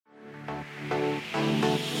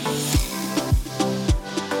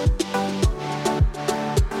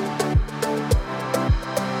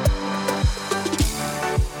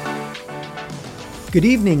Good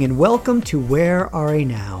evening and welcome to Where RA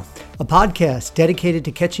Now, a podcast dedicated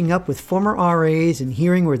to catching up with former RAs and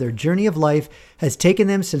hearing where their journey of life has taken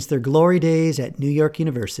them since their glory days at New York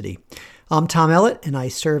University. I'm Tom Ellett, and I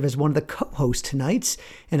serve as one of the co-hosts tonight,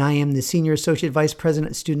 and I am the Senior Associate Vice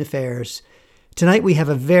President of Student Affairs. Tonight we have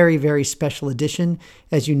a very, very special edition.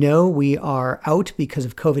 As you know, we are out because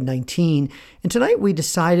of COVID-19, and tonight we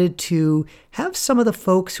decided to have some of the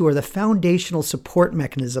folks who are the foundational support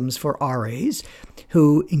mechanisms for RAs,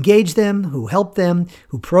 who engage them, who help them,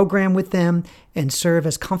 who program with them, and serve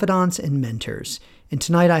as confidants and mentors. And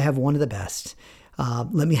tonight I have one of the best.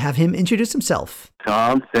 Let me have him introduce himself.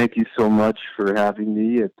 Tom, thank you so much for having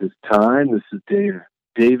me at this time. This is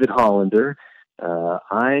David Hollander.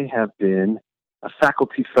 I have been a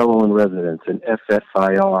faculty fellow in residence in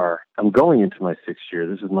FFIR. I'm going into my sixth year.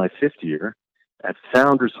 This is my fifth year at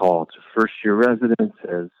Founders Hall. It's a first-year residence.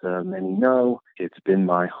 As many know, it's been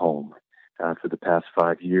my home for the past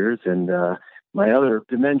 5 years. And my other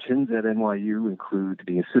dimensions at NYU include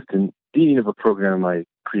being assistant dean of a program I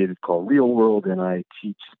created called Real World, and I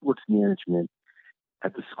teach sports management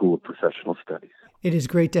at the School of Professional Studies. It is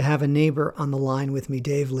great to have a neighbor on the line with me.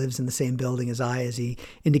 Dave lives in the same building as I, as he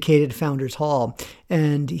indicated, Founders Hall,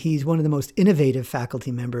 and he's one of the most innovative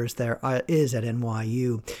faculty members there is at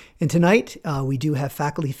NYU. And tonight, we do have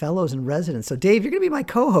faculty fellows and residents. So Dave, you're going to be my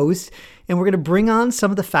co-host, and we're going to bring on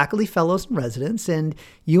some of the faculty fellows and residents, and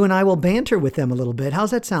you and I will banter with them a little bit.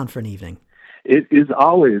 How's that sound for an evening? It is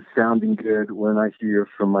always sounding good when I hear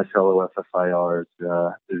from my fellow FFIRs.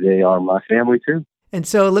 They are my family, too. And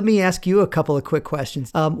so let me ask you a couple of quick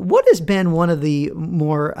questions. What has been one of the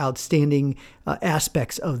more outstanding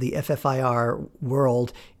aspects of the FFIR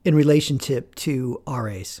world in relationship to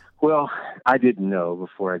RAs? Well, I didn't know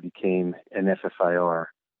before I became an FFIR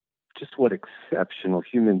just what exceptional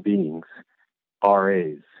human beings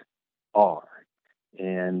RAs are.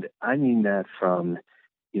 And I mean that from,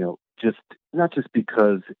 just not just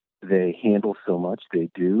because they handle so much, they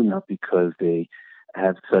do, not because they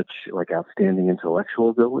have such outstanding intellectual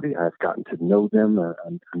ability. I've gotten to know them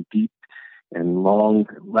on deep and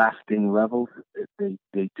long-lasting levels.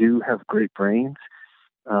 They do have great brains,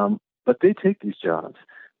 but they take these jobs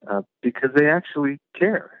because they actually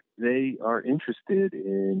care. They are interested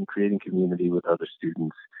in creating community with other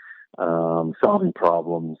students, solving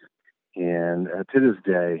problems, and to this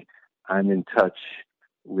day, I'm in touch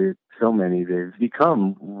with so many. They've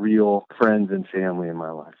become real friends and family in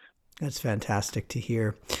my life. That's fantastic to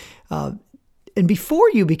hear. And before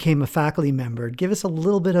you became a faculty member, give us a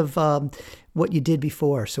little bit of what you did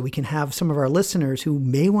before so we can have some of our listeners who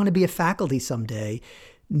may want to be a faculty someday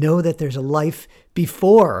know that there's a life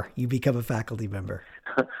before you become a faculty member.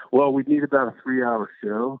 Well, we need about a 3-hour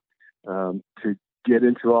show to get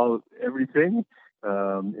into everything.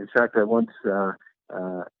 In fact, I once,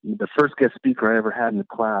 the first guest speaker I ever had in the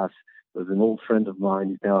class was an old friend of mine.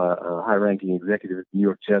 He's now a high-ranking executive at the New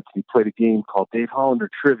York Jets. He played a game called Dave Hollander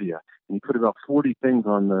Trivia, and he put about 40 things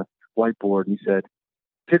on the whiteboard, and he said,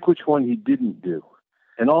 pick which one he didn't do.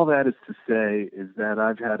 And all that is to say is that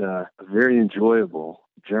I've had a very enjoyable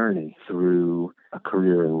journey through a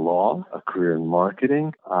career in law, a career in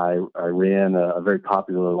marketing. I ran a very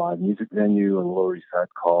popular live music venue on the Lower East Side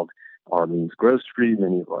called Arlene's Grocery.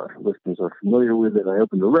 Many of our listeners are familiar with it. I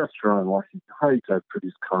opened a restaurant in Washington Heights. I've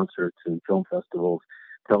produced concerts and film festivals,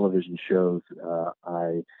 television shows.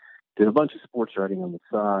 I did a bunch of sports writing on the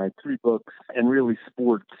side, 3 books, and really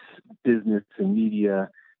sports, business, and media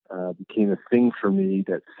became a thing for me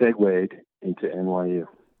that segued into NYU.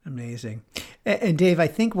 Amazing. And Dave, I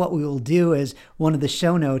think what we will do is one of the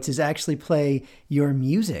show notes is actually play your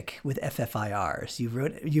music with FFIRs.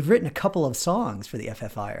 You've written a couple of songs for the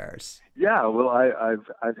FFIRs. Yeah, well,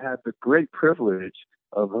 I've had the great privilege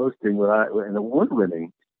of hosting an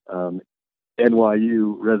award-winning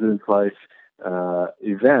NYU Residence Life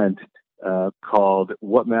event called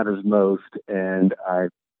What Matters Most, and I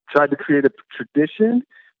tried to create a tradition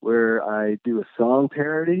where I do a song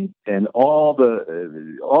parody, and all the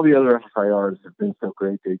other FFIRs have been so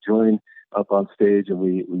great. They join up on stage, and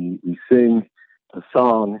we sing a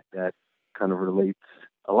song that kind of relates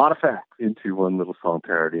a lot of facts into one little song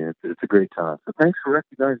parody, and it's a great time. So thanks for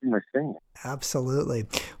recognizing my singing. Absolutely.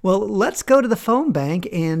 Well, let's go to the phone bank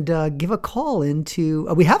and give a call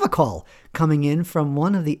into. We have a call coming in from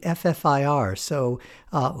one of the FFIRs. So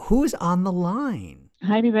who's on the line?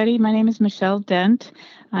 Hi, everybody. My name is Michelle Dent.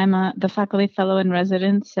 I'm the faculty fellow in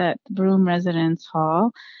residence at Broome Residence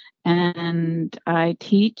Hall. and I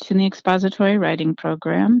teach in the expository writing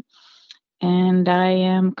program. And I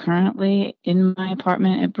am currently in my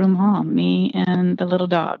apartment at Broome Hall, me and the little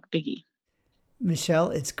dog, Biggie. Michelle,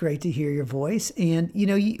 it's great to hear your voice. And,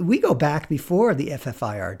 we go back before the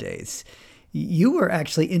FFIR days. You were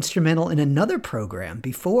actually instrumental in another program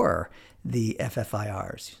before the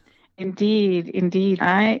FFIRs. Indeed, indeed.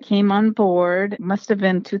 I came on board, must have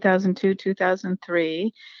been 2002,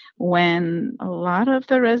 2003, when a lot of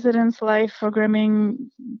the residence life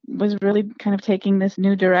programming was really kind of taking this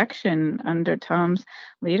new direction under Tom's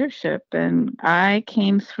leadership. And I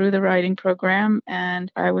came through the writing program,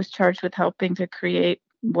 and I was charged with helping to create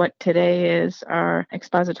what today is our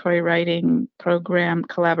expository writing program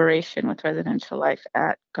collaboration with residential life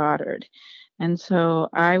at Goddard. And so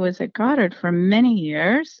I was at Goddard for many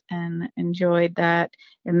years and enjoyed that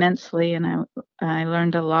immensely. And I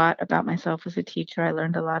learned a lot about myself as a teacher. I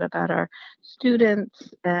learned a lot about our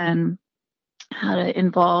students and how to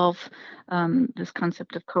involve this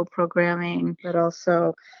concept of co-programming, but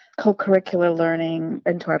also co-curricular learning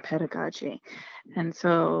into our pedagogy. And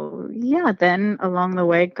so, then along the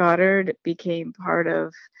way, Goddard became part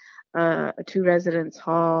of a two-residence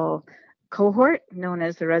hall cohort known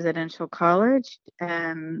as the Residential College.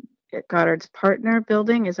 And Goddard's partner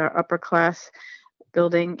building is our upper class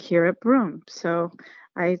building here at Broome. So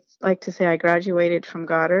I like to say I graduated from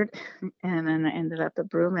Goddard and then I ended up at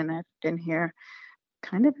Broome, and I've been here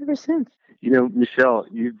kind of ever since. Michelle,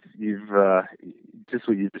 you've just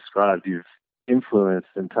what you described, you've influenced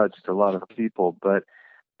and touched a lot of people, but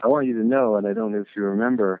I want you to know, and I don't know if you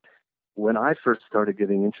remember, when I first started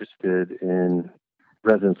getting interested in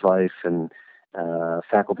residence life and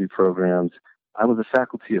faculty programs, I was a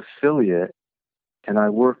faculty affiliate, and I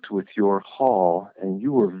worked with your hall, and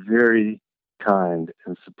you were very kind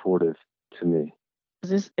and supportive to me. Was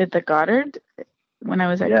this at the Goddard? When I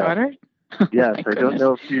was at Yes. Goddard? Yes, I don't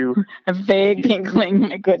know if you... A vague inkling,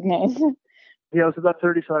 my goodness. Yeah, it was about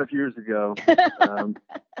 35 years ago.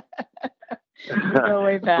 Go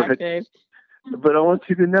way back, Dave. But I want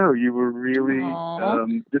you to know you were really,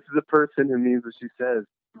 this is a person who means what she says.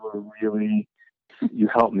 You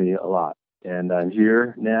helped me a lot. And I'm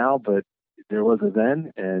here now, but there was a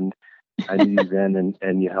then, and I knew you then,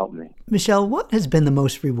 and you helped me. Michelle, what has been the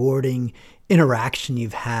most rewarding interaction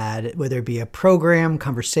you've had, whether it be a program,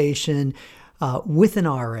 conversation, with an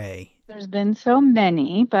RA? There's been so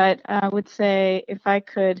many, but I would say if I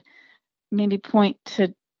could maybe point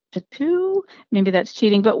to two, maybe that's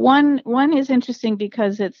cheating, but one is interesting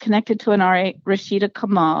because it's connected to an RA, Rashida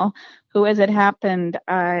Kamal, who, as it happened,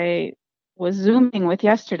 I was Zooming with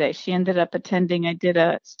yesterday. She ended up attending. I did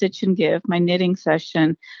a Stitch and Give, my knitting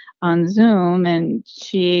session on Zoom, and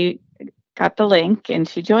she got the link and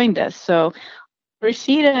she joined us. So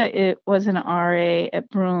Rashida, was an RA at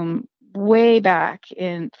Broome way back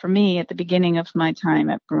for me at the beginning of my time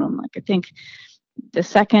at Broome. Like I think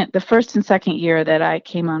the first and second year that I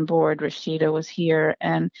came on board, Rashida was here,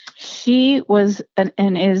 and she was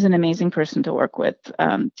and is an amazing person to work with.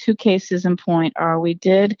 Two cases in point are we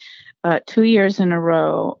did 2 years in a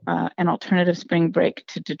row an alternative spring break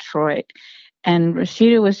to Detroit. And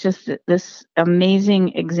Rashida was just this amazing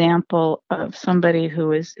example of somebody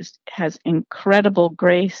who has incredible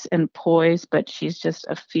grace and poise, but she's just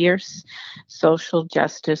a fierce social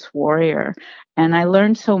justice warrior. And I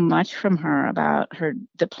learned so much from her about her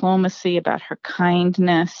diplomacy, about her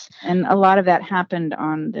kindness. And a lot of that happened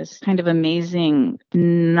on this kind of amazing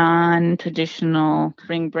non-traditional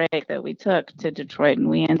spring break that we took to Detroit. And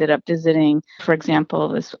we ended up visiting, for example,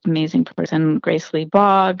 this amazing person, Grace Lee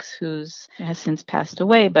Boggs, who has since passed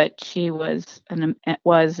away, but she was and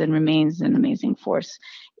remains an amazing force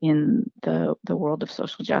in the world of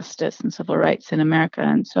social justice and civil rights in America.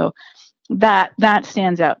 And so that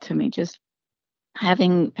stands out to me, just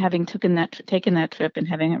having taken that trip and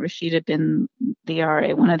having Rashida been the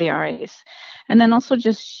RA, one of the RAs. And then also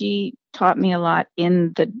just she taught me a lot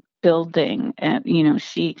in the building. And,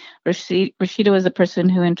 Rashida was the person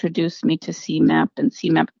who introduced me to CMAP and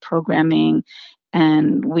CMAP programming.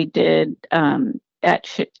 And we did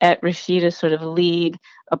at Rashida sort of lead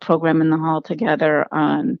a program in the hall together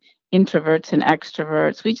on introverts and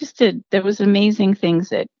extroverts. There was amazing things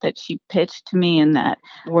that she pitched to me and that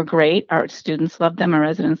were great. Our students loved them, our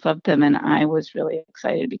residents loved them, and I was really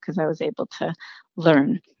excited because I was able to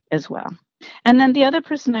learn as well. And then the other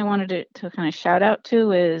person I wanted to kind of shout out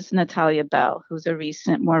to is Natalia Bell, who's a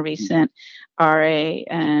more recent RA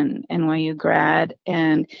and NYU grad.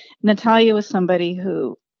 And Natalia was somebody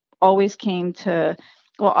who always came to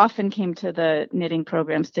often came to the knitting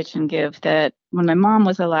program Stitch and Give that when my mom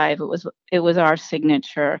was alive, it was our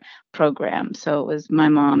signature program. So it was my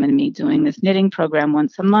mom and me doing this knitting program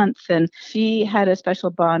once a month, and she had a special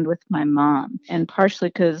bond with my mom, and partially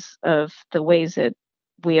because of the ways that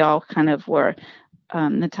we all kind of were.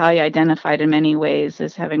 Natalia identified in many ways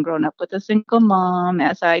as having grown up with a single mom,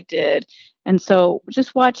 as I did. And so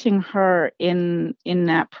just watching her in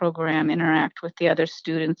that program interact with the other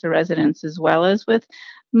students, the residents, as well as with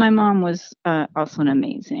my mom was also an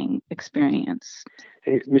amazing experience.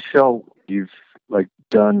 Hey, Michelle, you've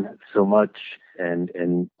done so much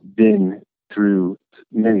and been through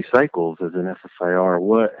many cycles as an FFIR.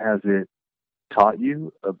 What has it taught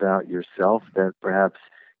you about yourself that perhaps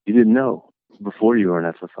you didn't know before you were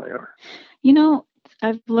an FFIR?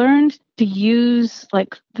 I've learned to use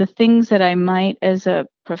the things that I might as a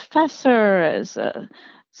professor, as a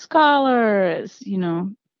scholar, as,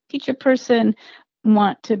 teacher person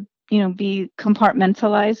want to, be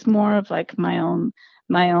compartmentalized more of my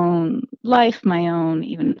own life, my own,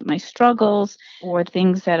 even my struggles or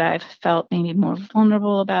things that I've felt maybe more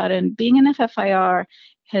vulnerable about. And being an FFIR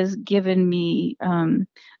has given me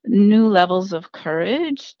new levels of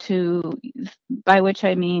courage by which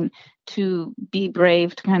I mean to be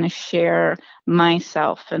brave to kind of share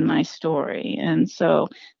myself and my story. And so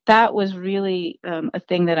that was really a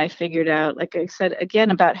thing that I figured out, like I said,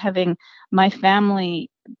 again, about having my family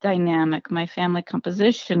dynamic, my family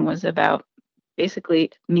composition was about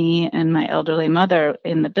basically me and my elderly mother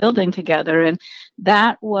in the building together. And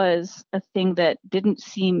that was a thing that didn't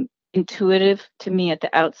seem intuitive to me at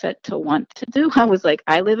the outset to want to do. I was like,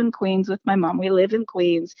 I live in Queens with my mom. We live in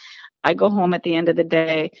Queens. I go home at the end of the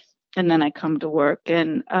day and then I come to work.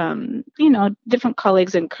 And, different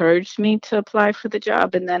colleagues encouraged me to apply for the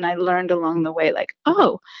job. And then I learned along the way,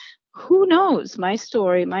 who knows? My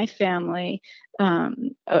story, my family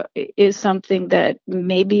is something that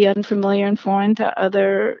may be unfamiliar and foreign to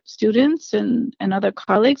other students and other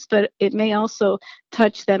colleagues, but it may also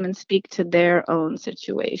touch them and speak to their own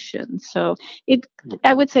situation. So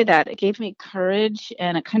I would say that it gave me courage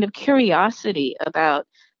and a kind of curiosity about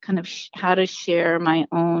kind of how to share my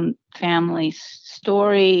own family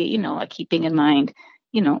story, keeping in mind,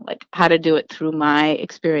 how to do it through my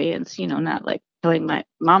experience, not telling my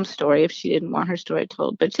mom's story if she didn't want her story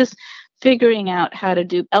told, but just figuring out how to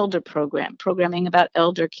do programming about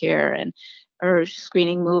elder care or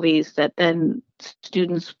screening movies that then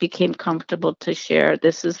students became comfortable to share.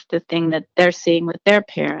 This is the thing that they're seeing with their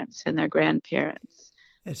parents and their grandparents.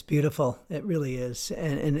 It's beautiful. It really is.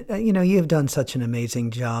 And you've done such an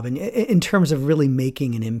amazing job in terms of really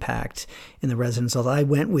making an impact in the residents. I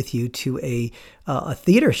went with you to a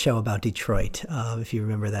theater show about Detroit, if you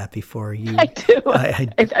remember that before you. I do.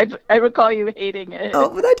 I recall you hating it.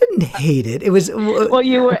 Oh, but I didn't hate it. It was. Well,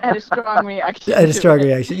 you had a strong reaction. I had a strong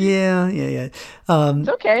reaction. Yeah. It's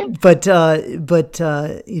okay. But I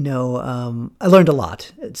learned a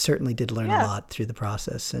lot. It certainly did learn a lot through the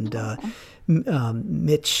process. And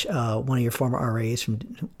Mitch, one of your former RAs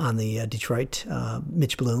on the Detroit,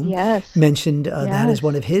 Mitch Bloom, mentioned that as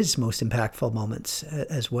one of his most impactful moments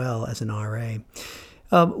as well as an RA.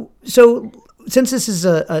 So since this is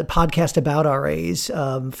a podcast about RAs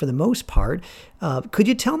for the most part, could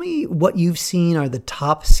you tell me what you've seen are the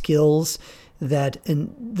top skills that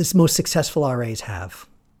the most successful RAs have?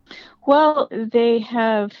 Well, they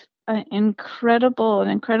have an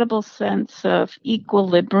incredible sense of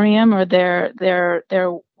equilibrium, or they're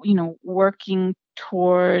working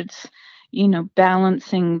towards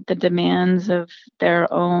balancing the demands of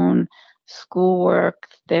their own schoolwork,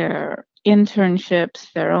 their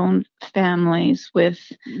internships, their own families, with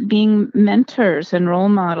being mentors and role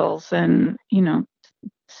models and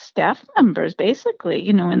staff members basically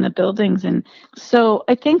in the buildings. And so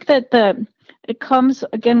I think that it comes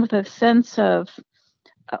again with a sense of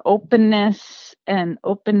openness and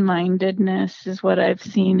open-mindedness is what I've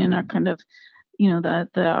seen in our kind of, the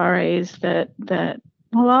RAs that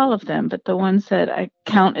well, all of them, but the ones that I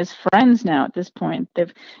count as friends now at this point.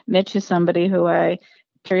 Mitch is somebody who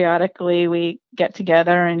periodically we get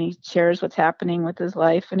together and he shares what's happening with his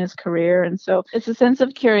life and his career. And so it's a sense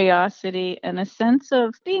of curiosity and a sense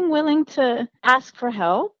of being willing to ask for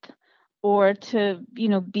help, or to,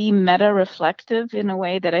 be meta-reflective in a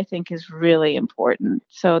way that I think is really important.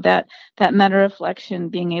 So that meta-reflection,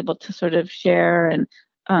 being able to sort of share and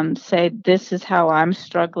say, this is how I'm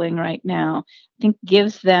struggling right now, I think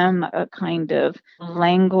gives them a kind of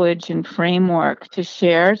language and framework to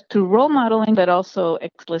share through role modeling, but also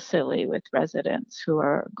explicitly with residents who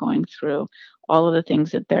are going through all of the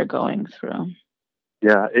things that they're going through.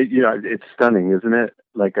 Yeah, it's stunning, isn't it?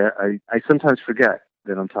 I sometimes forget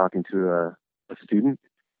that I'm talking to a student.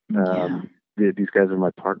 Yeah. These guys are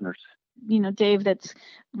my partners. Dave, that's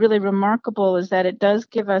really remarkable is that it does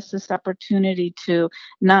give us this opportunity to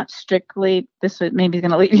not strictly, this maybe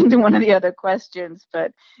going to lead into one of the other questions,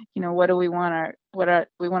 but, what do we want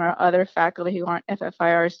we want our other faculty who aren't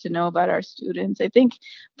FFIRs to know about our students? I think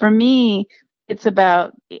for me, it's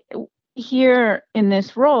about here in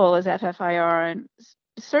this role as FFIR and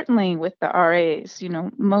certainly with the RAs,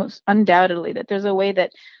 most undoubtedly that there's a way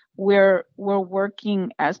that we're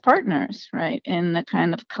working as partners, right, in the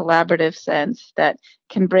kind of collaborative sense that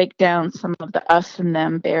can break down some of the us and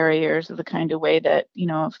them barriers of the kind of way that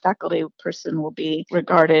a faculty person will be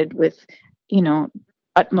regarded with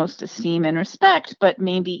utmost esteem and respect, but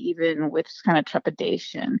maybe even with kind of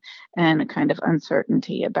trepidation and a kind of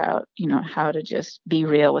uncertainty about how to just be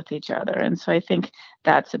real with each other. And so I think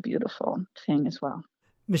that's a beautiful thing as well.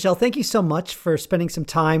 Michelle, thank you so much for spending some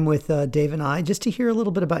time with Dave and I, just to hear a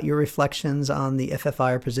little bit about your reflections on the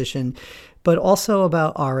FFIR position, but also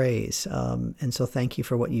about RAs. And so thank you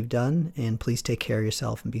for what you've done, and please take care of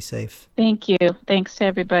yourself and be safe. Thank you. Thanks to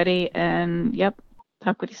everybody. And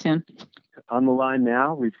talk with you soon. On the line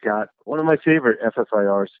now, we've got one of my favorite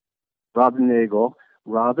FFIRs, Robin Nagel.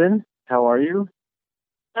 Robin, how are you?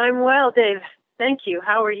 I'm well, Dave. Thank you.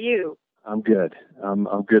 How are you? I'm good. I'm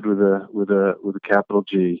good with a capital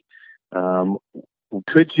G.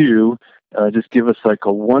 Could you just give us like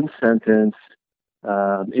a one sentence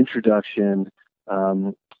introduction?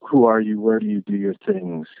 Who are you? Where do you do your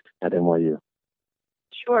things at NYU?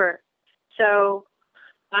 Sure. So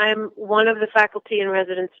I'm one of the faculty and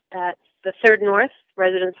residents at the Third North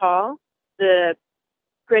Residence Hall, the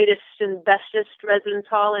greatest and bestest residence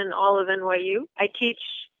hall in all of NYU. I teach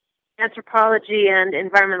anthropology and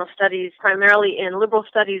environmental studies, primarily in liberal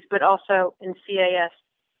studies, but also in CAS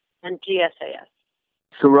and GSAS.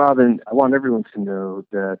 So, Robin, I want everyone to know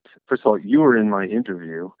that, first of all, you were in my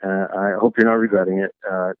interview. I hope you're not regretting it.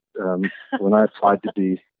 When I applied to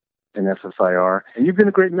be an FFIR, and you've been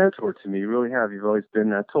a great mentor to me. You really have. You've always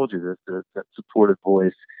been, I told you this, that supportive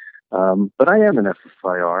voice. But I am an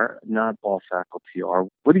FFIR. Not all faculty are.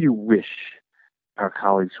 What do you wish our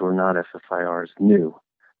colleagues who are not FFIRs knew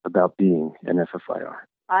about being an FFIR?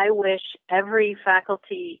 I wish every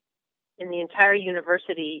faculty in the entire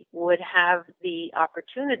university would have the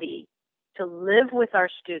opportunity to live with our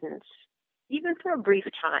students, even for a brief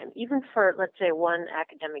time, even for, let's say, one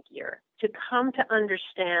academic year, to come to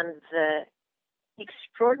understand the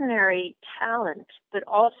extraordinary talent, but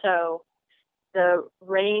also the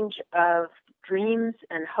range of dreams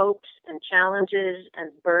and hopes and challenges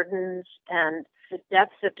and burdens and the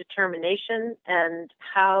depth of determination and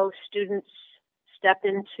how students step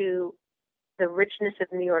into the richness of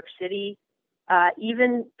New York City.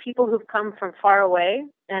 Even people who've come from far away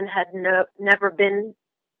and had never been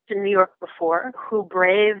to New York before, who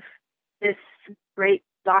brave this great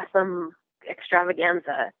Gotham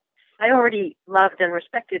extravaganza. I already loved and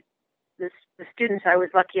respected the students I was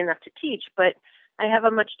lucky enough to teach, but I have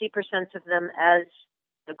a much deeper sense of them as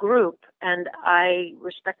a group, and I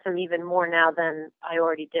respect them even more now than I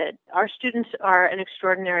already did. Our students are an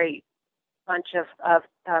extraordinary bunch of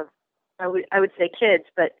I would say kids,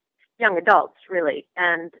 but young adults, really.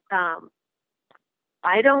 And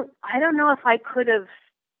I don't know if I could have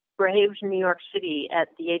braved New York City at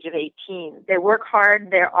the age of 18. They work hard.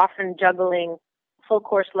 They're often juggling full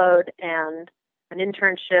course load and an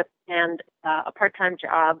internship and a part-time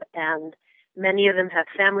job, and many of them have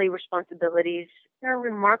family responsibilities. They're a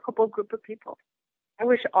remarkable group of people. I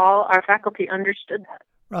wish all our faculty understood that.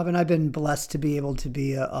 Robin, I've been blessed to be able to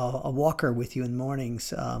be a walker with you in the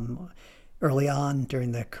mornings early on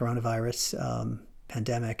during the coronavirus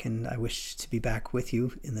pandemic, and I wish to be back with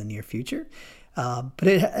you in the near future. But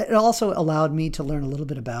it also allowed me to learn a little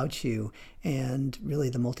bit about you and really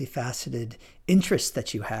the multifaceted interests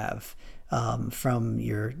that you have, from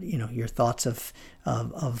your thoughts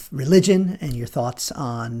of religion and your thoughts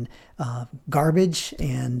on garbage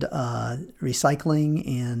and recycling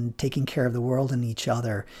and taking care of the world and each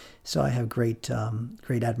other. So I have great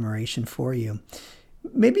admiration for you.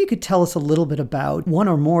 Maybe you could tell us a little bit about one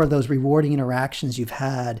or more of those rewarding interactions you've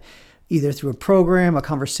had, either through a program, a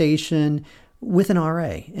conversation with an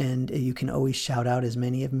RA, and you can always shout out as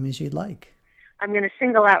many of them as you'd like. I'm going to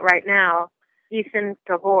single out right now Ethan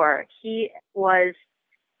Gabor. He was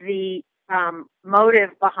the motive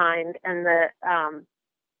behind and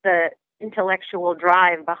the intellectual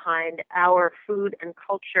drive behind our food and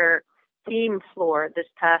culture theme floor this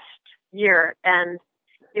past year, and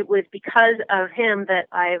it was because of him that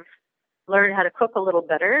I've learned how to cook a little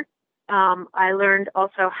better. I learned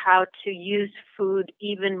also how to use food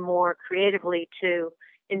even more creatively to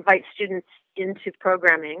invite students into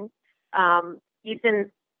programming.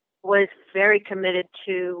 Ethan was very committed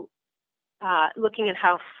to looking at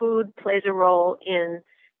how food plays a role in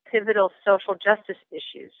pivotal social justice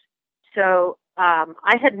issues. So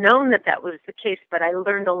I had known that that was the case, but I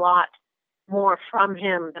learned a lot more from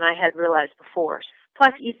him than I had realized before.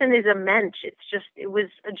 Plus, Ethan is a mensch. It was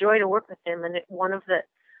a joy to work with him. And one of the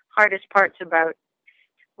hardest parts about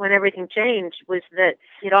when everything changed was that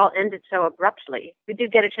it all ended so abruptly. We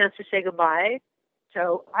did get a chance to say goodbye.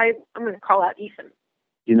 So I'm going to call out Ethan.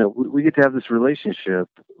 You know, we get to have this relationship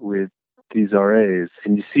with these RAs,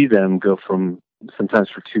 and you see them go from sometimes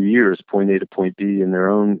for 2 years, point A to point B in their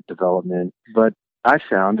own development. But I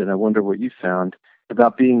found, and I wonder what you found,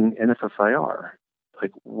 about being NFFIR.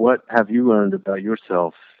 Like, what have you learned about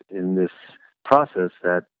yourself in this process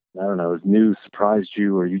that, I don't know, is new, surprised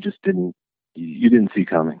you, or you just didn't see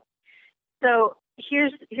coming? So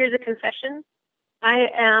here's a confession. I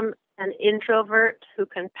am an introvert who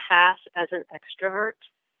can pass as an extrovert,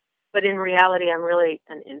 but in reality, I'm really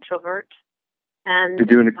an introvert. And you're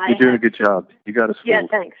doing a good job. You got us fooled. Yeah,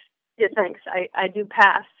 thanks. Yeah, thanks. I do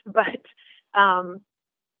pass, but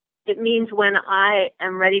it means when I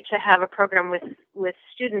am ready to have a program with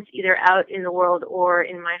students, either out in the world or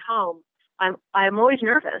in my home, I'm always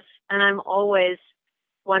nervous, and I'm always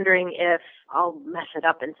wondering if I'll mess it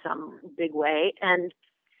up in some big way. And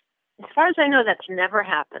as far as I know, that's never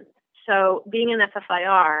happened. So being an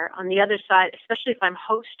FFIR, on the other side, especially if I'm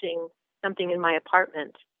hosting something in my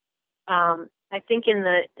apartment, I think in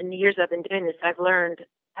the years I've been doing this, I've learned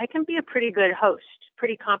I can be a pretty good host,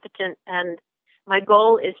 pretty competent, and my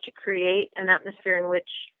goal is to create an atmosphere in which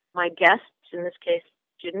my guests, in this case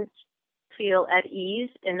students, feel at ease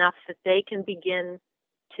enough that they can begin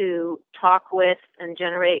to talk with and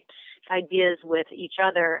generate ideas with each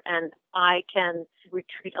other, and I can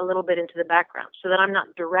retreat a little bit into the background so that I'm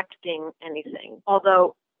not directing anything,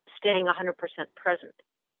 although staying 100% present.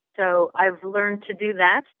 So I've learned to do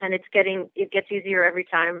that, and it gets easier every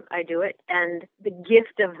time I do it. And the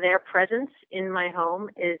gift of their presence in my home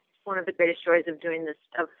is one of the greatest joys of doing this,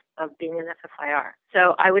 of being an FFIR.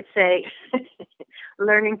 So I would say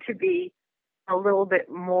learning to be a little bit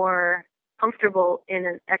more comfortable in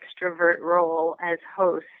an extrovert role as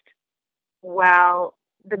host, while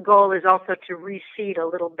the goal is also to recede a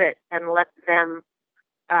little bit and let them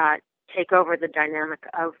take over the dynamic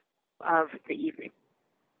of the evening.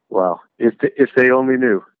 Wow. If they only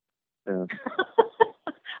knew. Yeah.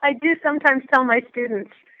 I do sometimes tell my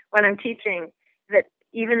students when I'm teaching that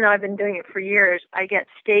even though I've been doing it for years, I get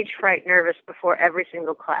stage fright nervous before every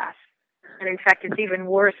single class. And in fact, it's even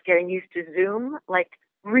worse getting used to Zoom, like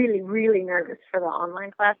really, really nervous for the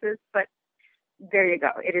online classes. But there you go.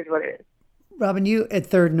 It is what it is. Robin, you at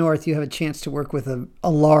Third North, you have a chance to work with a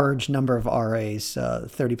large number of RAs,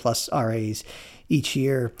 30 plus RAs each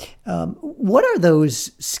year. What are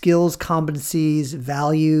those skills, competencies,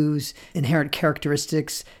 values, inherent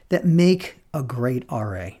characteristics that make a great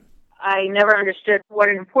RA? I never understood what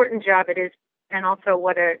an important job it is and also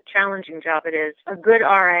what a challenging job it is. A good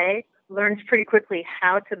RA learns pretty quickly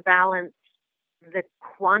how to balance the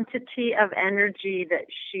quantity of energy that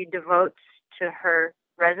she devotes to her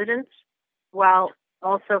residents, while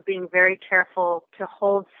also being very careful to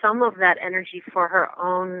hold some of that energy for her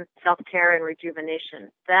own self-care and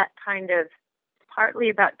rejuvenation. That kind of partly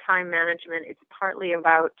about time management. It's partly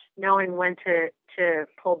about knowing when to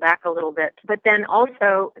pull back a little bit. But then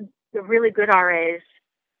also the really good RAs,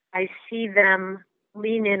 I see them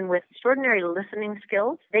lean in with extraordinary listening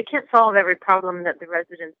skills. They can't solve every problem that the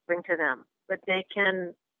residents bring to them, but they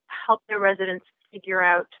can help their residents figure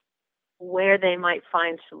out where they might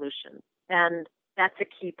find solutions. And that's a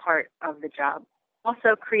key part of the job.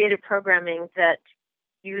 Also, creative programming that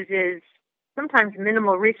uses sometimes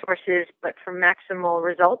minimal resources, but for maximal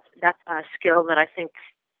results. That's a skill that I think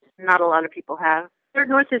not a lot of people have. Third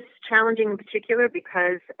North is challenging in particular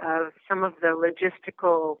because of some of the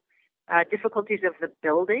logistical difficulties of the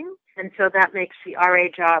building. And so that makes the RA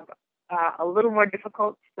job a little more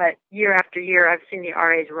difficult, but year after year, I've seen the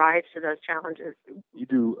RAs rise to those challenges. You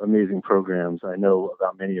do amazing programs. I know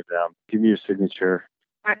about many of them. Give me your signature.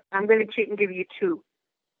 I'm going to cheat and give you two.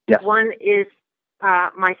 Yes. One is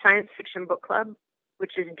my science fiction book club,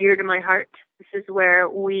 which is dear to my heart. This is where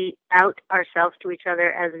we out ourselves to each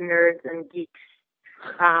other as nerds and geeks.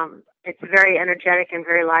 It's very energetic and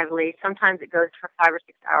very lively. Sometimes it goes for 5 or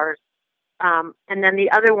 6 hours. And then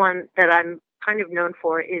the other one that I'm kind of known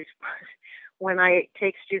for is when I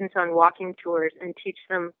take students on walking tours and teach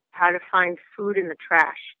them how to find food in the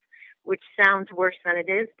trash. which sounds worse than it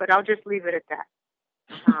is, but I'll just leave it at that.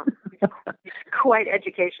 It's quite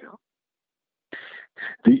educational.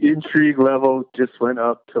 The intrigue level just went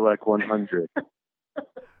up to like 100.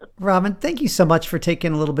 Robin, thank you so much for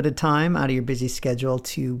taking a little bit of time out of your busy schedule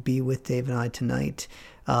to be with Dave and I tonight.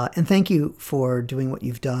 And thank you for doing what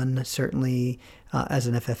you've done, certainly as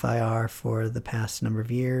an FFIR for the past number of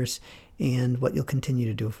years, and what you'll continue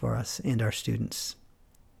to do for us and our students.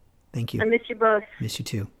 Thank you. I miss you both. Miss you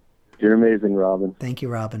too. You're amazing, Robin. Thank you,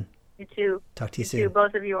 Robin. You too. Talk to you soon. You too.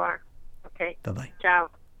 Both of you are. Okay. Bye-bye. Ciao.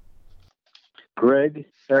 Greg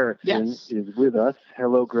Erickson is with us.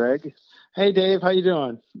 Hello, Greg. Hey, Dave. How you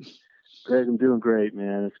doing? Greg, I'm doing great,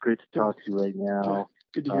 man. It's great to talk to you right now.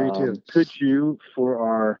 Good to hear you, too. Could you, for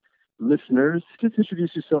our listeners, just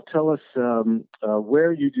introduce yourself? Tell us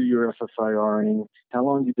where you do your FFIRing, how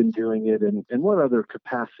long you've been doing it, and what other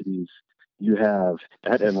capacities you have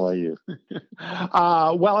at NYU.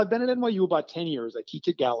 Well, I've been at NYU about 10 years. I teach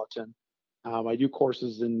at Gallatin. I do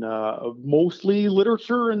courses in mostly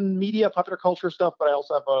literature and media, popular culture stuff, but I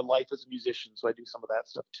also have a life as a musician, so I do some of that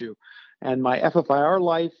stuff too. And my FFIR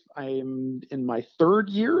life, I'm in my third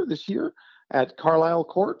year this year at Carlisle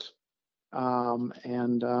Court,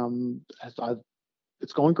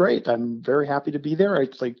 it's going great. I'm very happy to be there.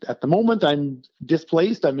 It's like at the moment I'm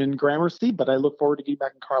displaced. I'm in Gramercy, but I look forward to getting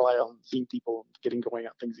back in Carlisle and seeing people getting going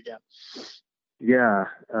on things again. Yeah,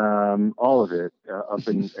 all of it up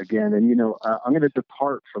and again. And I'm going to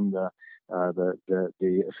depart from the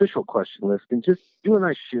official question list and just you and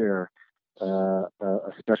I share a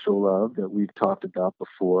special love that we've talked about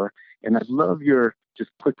before. And I'd love your just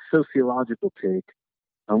quick sociological take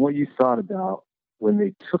on what you thought about when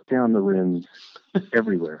they took down the rims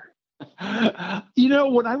everywhere.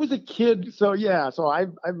 When I was a kid, so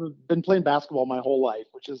I've been playing basketball my whole life,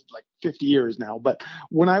 which is like 50 years now. But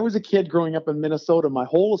when I was a kid growing up in Minnesota, my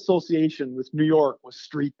whole association with New York was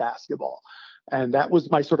street basketball. And that was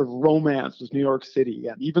my sort of romance with New York City.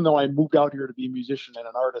 And even though I moved out here to be a musician and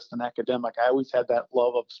an artist and academic, I always had that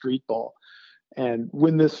love of street ball. And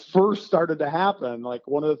when this first started to happen, like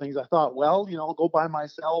one of the things I thought, well, I'll go by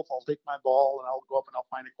myself, I'll take my ball and I'll go up and I'll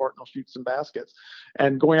find a court and I'll shoot some baskets.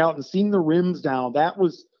 And going out and seeing the rims down,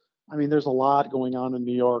 there's a lot going on in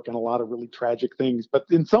New York and a lot of really tragic things. But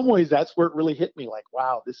in some ways, that's where it really hit me. Like,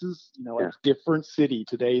 wow, this is, a different city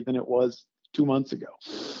today than it was 2 months ago.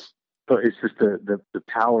 So it's just the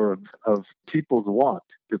power of people's want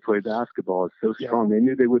to play basketball is so strong. They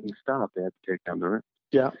knew they wouldn't stop. They had to take down the rim.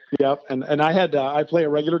 Yeah. And I play a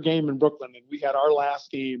regular game in Brooklyn, and we had our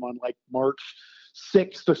last game on like March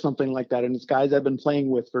 6th or something like that. And it's guys I've been playing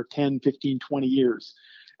with for 10, 15, 20 years.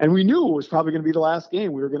 And we knew it was probably going to be the last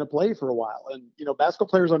game we were going to play for a while. And, basketball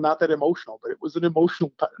players are not that emotional, but it was an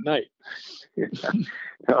emotional night. Yeah.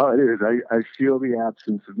 Oh, it is. I feel the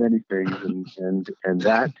absence of many things. And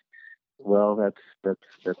that, well, that's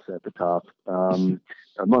at the top,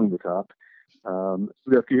 among the top.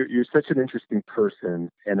 Look, you're such an interesting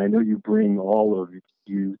person, and I know you bring all of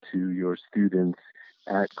you to your students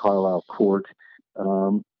at Carlisle Court.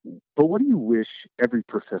 But what do you wish every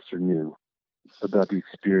professor knew about the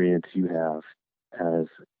experience you have as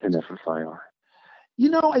an FFIR?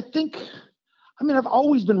 I've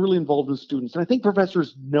always been really involved with students, and I think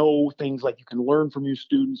professors know things like you can learn from your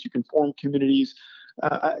students, you can form communities.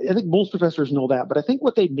 I think most professors know that, but I think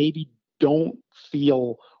what they maybe don't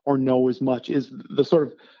feel or know as much is the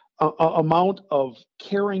sort of amount of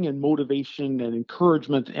caring and motivation and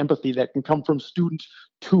encouragement and empathy that can come from students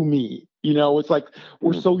to me. It's like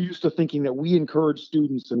we're so used to thinking that we encourage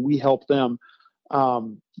students and we help them.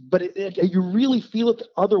 But you really feel it the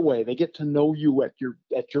other way. They get to know you at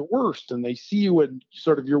your worst, and they see you in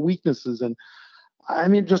sort of your weaknesses. And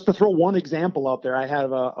just to throw one example out there, I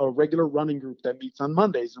have a regular running group that meets on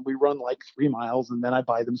Mondays, and we run like 3 miles, and then I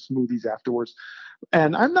buy them smoothies afterwards.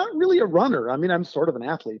 And I'm not really a runner. I'm sort of an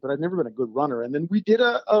athlete, but I've never been a good runner. And then we did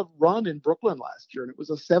a run in Brooklyn last year, and it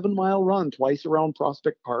was a 7-mile run twice around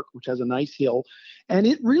Prospect Park, which has a nice hill. And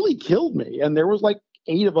it really killed me. And there was like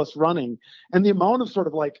 8 of us running. And the amount of sort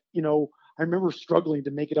of like, I remember struggling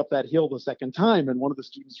to make it up that hill the second time. And one of the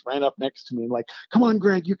students ran up next to me and like, come on,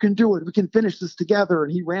 Greg, you can do it. We can finish this together.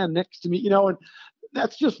 And he ran next to me, and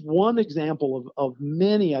that's just one example of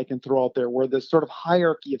many I can throw out there where this sort of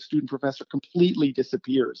hierarchy of student professor completely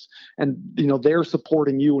disappears. And, they're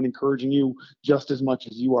supporting you and encouraging you just as much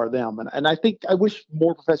as you are them. And I think I wish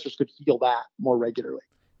more professors could feel that more regularly.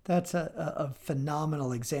 That's a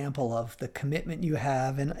phenomenal example of the commitment you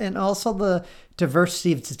have and also the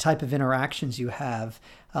diversity of the type of interactions you have.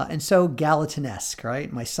 And so Gallatin-esque,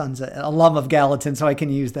 right? My son's an alum of Gallatin, so I can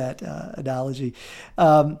use that analogy.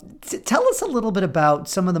 Tell us a little bit about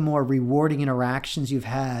some of the more rewarding interactions you've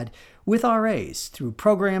had with RAs through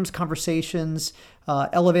programs, conversations,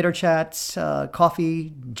 elevator chats,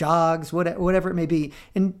 coffee, jogs, whatever it may be.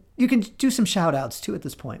 And you can do some shout outs too at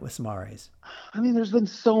this point with some RAs. I mean, there's been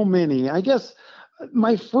so many. I guess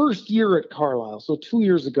my first year at Carlisle, so 2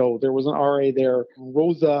 years ago, there was an RA there,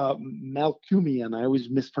 Rosa Malcumian. I always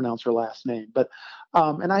mispronounce her last name, but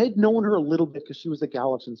and I had known her a little bit because she was a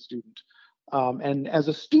Gallatin student. And as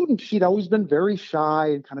a student, she'd always been very shy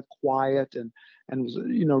and kind of quiet and was,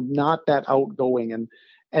 not that outgoing.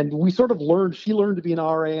 And we sort of learned, she learned to be an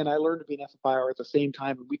RA and I learned to be an FFIR at the same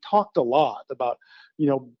time. And we talked a lot about,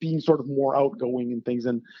 being sort of more outgoing and things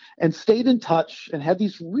and stayed in touch and had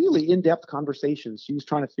these really in-depth conversations. She was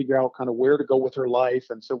trying to figure out kind of where to go with her life.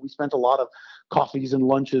 And so we spent a lot of coffees and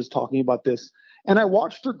lunches talking about this. And I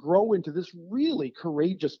watched her grow into this really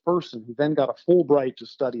courageous person who then got a Fulbright to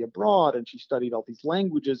study abroad. And she studied all these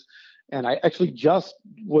languages. And I actually just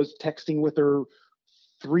was texting with her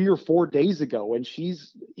 3 or 4 days ago, and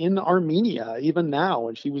she's in Armenia even now,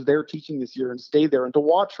 and she was there teaching this year and stayed there. And to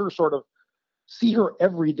watch her sort of see her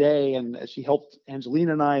every day, and she helped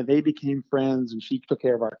Angelina and I, they became friends, and she took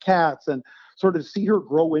care of our cats, and sort of see her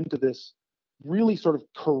grow into this really sort of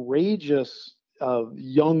courageous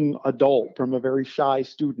young adult from a very shy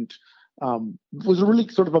student was a really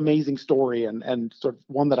sort of amazing story and sort of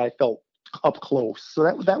one that I felt up close.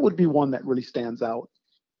 So that would be one that really stands out.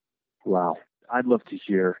 Wow. I'd love to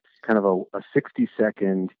hear kind of a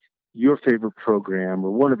 60-second, your favorite program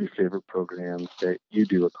or one of your favorite programs that you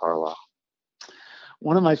do at Carlisle.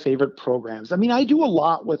 One of my favorite programs. I mean, I do a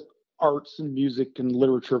lot with arts and music and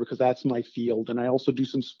literature because that's my field. And I also do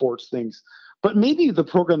some sports things. But maybe the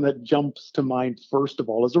program that jumps to mind first of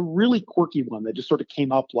all is a really quirky one that just sort of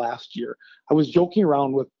came up last year. I was joking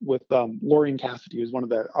around with Lorian Cassidy, who's one of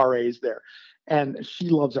the RAs there. And she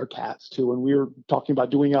loves our cats too. And we were talking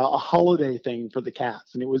about doing a holiday thing for the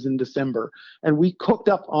cats. And it was in December. And we cooked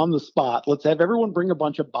up on the spot. Let's have everyone bring a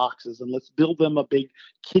bunch of boxes and let's build them a big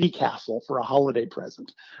kitty castle for a holiday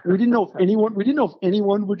present. And we didn't know if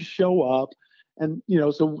anyone would show up. And,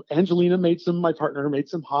 so Angelina my partner made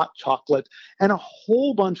some hot chocolate and a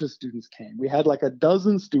whole bunch of students came. We had like a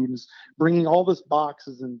dozen students bringing all this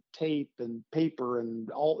boxes and tape and paper and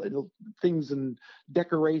all things and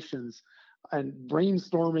decorations and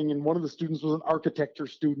brainstorming. And one of the students was an architecture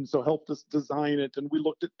student, so helped us design it. And we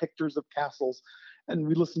looked at pictures of castles and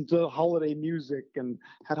we listened to holiday music and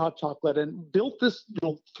had hot chocolate and built this,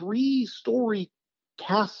 3-story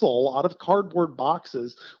castle out of cardboard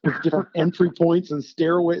boxes with different entry points and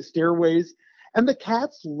stairways. And the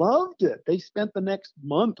cats loved it. They spent the next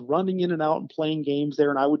month running in and out and playing games there.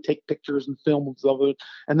 And I would take pictures and films of it.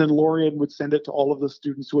 And then Lorian would send it to all of the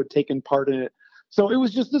students who had taken part in it. So it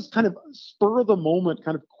was just this kind of spur of the moment,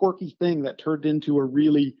 kind of quirky thing that turned into a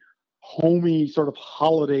really homey sort of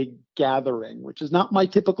holiday gathering, which is not my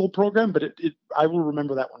typical program, but I will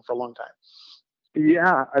remember that one for a long time.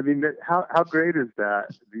 Yeah, I mean, how great is that?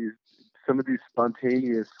 Some of these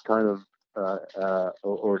spontaneous kind of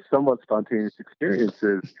or somewhat spontaneous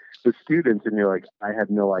experiences with students, and you're like, I had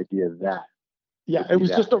no idea that. Yeah, it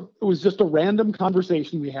was just a random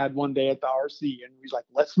conversation we had one day at the RC, and we was like,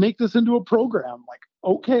 let's make this into a program. I'm like,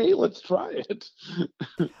 okay, let's try it.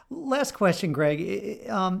 Last question, Greg.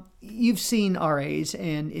 You've seen RAs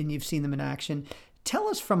and you've seen them in action. Tell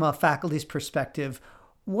us from a faculty's perspective,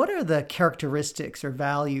 what are the characteristics or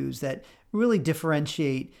values that really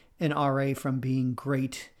differentiate an RA from being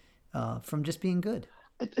great, from just being good?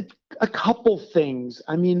 A couple things.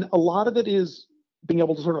 I mean, a lot of it is being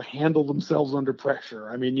able to sort of handle themselves under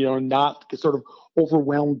pressure. I mean, not get sort of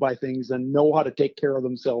overwhelmed by things and know how to take care of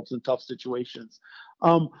themselves in tough situations.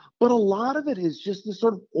 But a lot of it is just this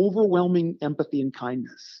sort of overwhelming empathy and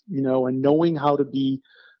kindness, and knowing how to be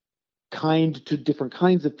kind to different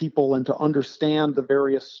kinds of people and to understand the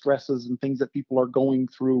various stresses and things that people are going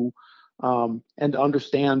through, and to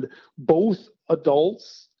understand both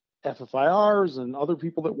adults, FFIRs, and other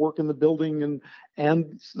people that work in the building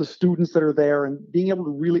and the students that are there, and being able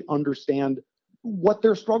to really understand what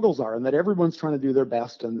their struggles are and that everyone's trying to do their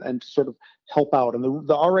best and sort of help out. And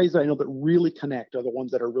the RAs I know that really connect are the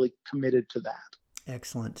ones that are really committed to that.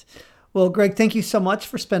 Excellent. Well, Greg, thank you so much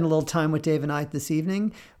for spending a little time with Dave and I this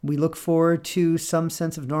evening. We look forward to some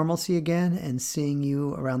sense of normalcy again and seeing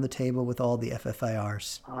you around the table with all the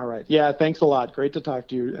FFIRs. All right. Yeah, thanks a lot. Great to talk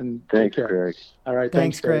to you. And Thanks, take care. Greg. All right.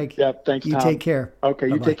 Thanks, Greg. Yeah, thanks, You Tom. take care. Okay,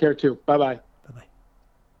 Bye-bye. You take care too. Bye-bye. Bye-bye.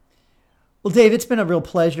 Well, Dave, it's been a real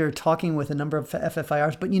pleasure talking with a number of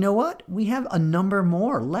FFIRs, but you know what? We have a number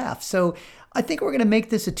more left. So I think we're going to make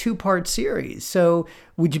this a 2-part series. So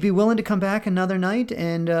would you be willing to come back another night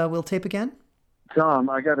and we'll tape again? Tom,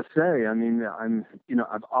 I got to say, I mean,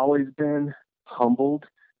 I've always been humbled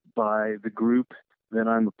by the group that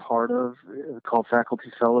I'm a part of, called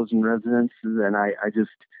Faculty Fellows and Residents, and I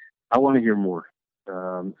want to hear more.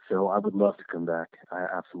 So I would love to come back. I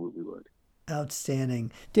absolutely would.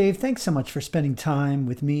 Outstanding. Dave, thanks so much for spending time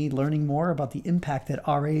with me, learning more about the impact that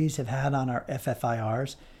RAs have had on our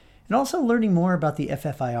FFIRs, and also learning more about the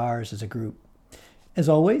FFIRs as a group. As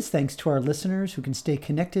always, thanks to our listeners who can stay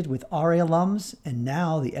connected with RA alums and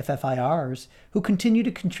now the FFIRs who continue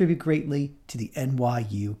to contribute greatly to the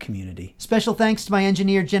NYU community. Special thanks to my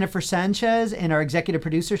engineer Jennifer Sanchez and our executive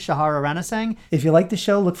producer Shahara Ranasang. If you like the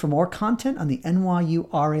show, look for more content on the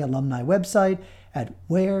NYU RA alumni website at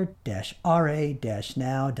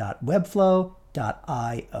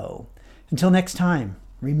where-ra-now.webflow.io. Until next time,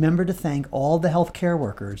 remember to thank all the healthcare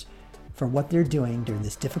workers for what they're doing during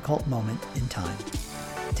this difficult moment in time.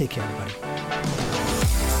 Take care, everybody.